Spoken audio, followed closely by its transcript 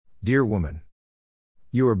Dear woman,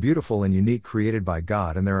 you are beautiful and unique, created by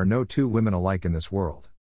God, and there are no two women alike in this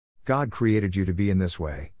world. God created you to be in this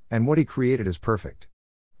way, and what He created is perfect.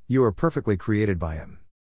 You are perfectly created by Him.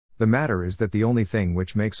 The matter is that the only thing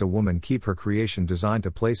which makes a woman keep her creation designed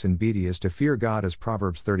to place in beauty is to fear God, as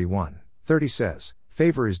Proverbs 31:30 says,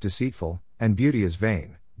 "Favor is deceitful, and beauty is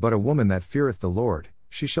vain, but a woman that feareth the Lord,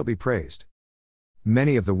 she shall be praised."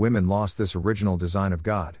 Many of the women lost this original design of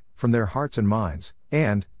God from their hearts and minds,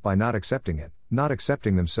 and, by not accepting it, not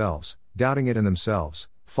accepting themselves, doubting it in themselves,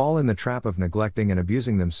 fall in the trap of neglecting and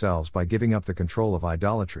abusing themselves by giving up the control of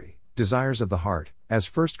idolatry, desires of the heart, as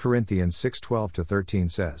 1 Corinthians 6:12-13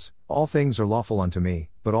 says, "All things are lawful unto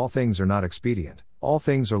me, but all things are not expedient. All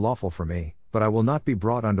things are lawful for me, but I will not be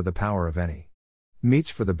brought under the power of any.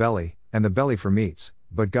 Meats for the belly, and the belly for meats,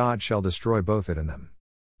 but God shall destroy both it and them.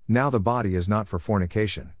 Now the body is not for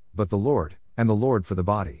fornication, but the Lord, and the Lord for the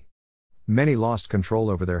body." Many lost control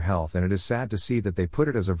over their health, and it is sad to see that they put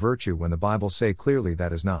it as a virtue when the Bible say clearly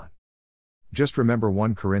that is not. Just remember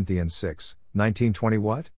 1 Corinthians 6:19-20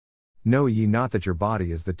 what? Know ye not that your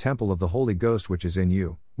body is the temple of the Holy Ghost which is in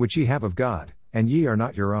you, which ye have of God, and ye are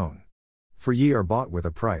not your own? For ye are bought with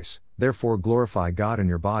a price, therefore glorify God in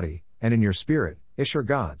your body, and in your spirit, which are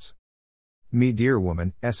God's. Me, dear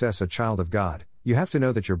woman, a child of God, you have to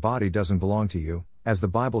know that your body doesn't belong to you, as the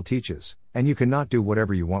Bible teaches, and you cannot do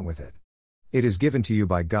whatever you want with it. It is given to you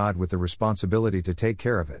by God with the responsibility to take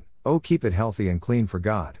care of it. Oh, keep it healthy and clean for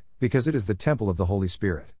God, because it is the temple of the Holy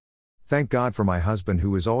Spirit. Thank God for my husband,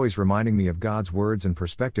 who is always reminding me of God's words and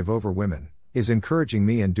perspective over women, is encouraging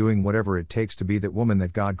me and doing whatever it takes to be that woman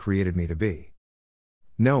that God created me to be.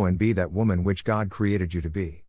 Know and be that woman which God created you to be.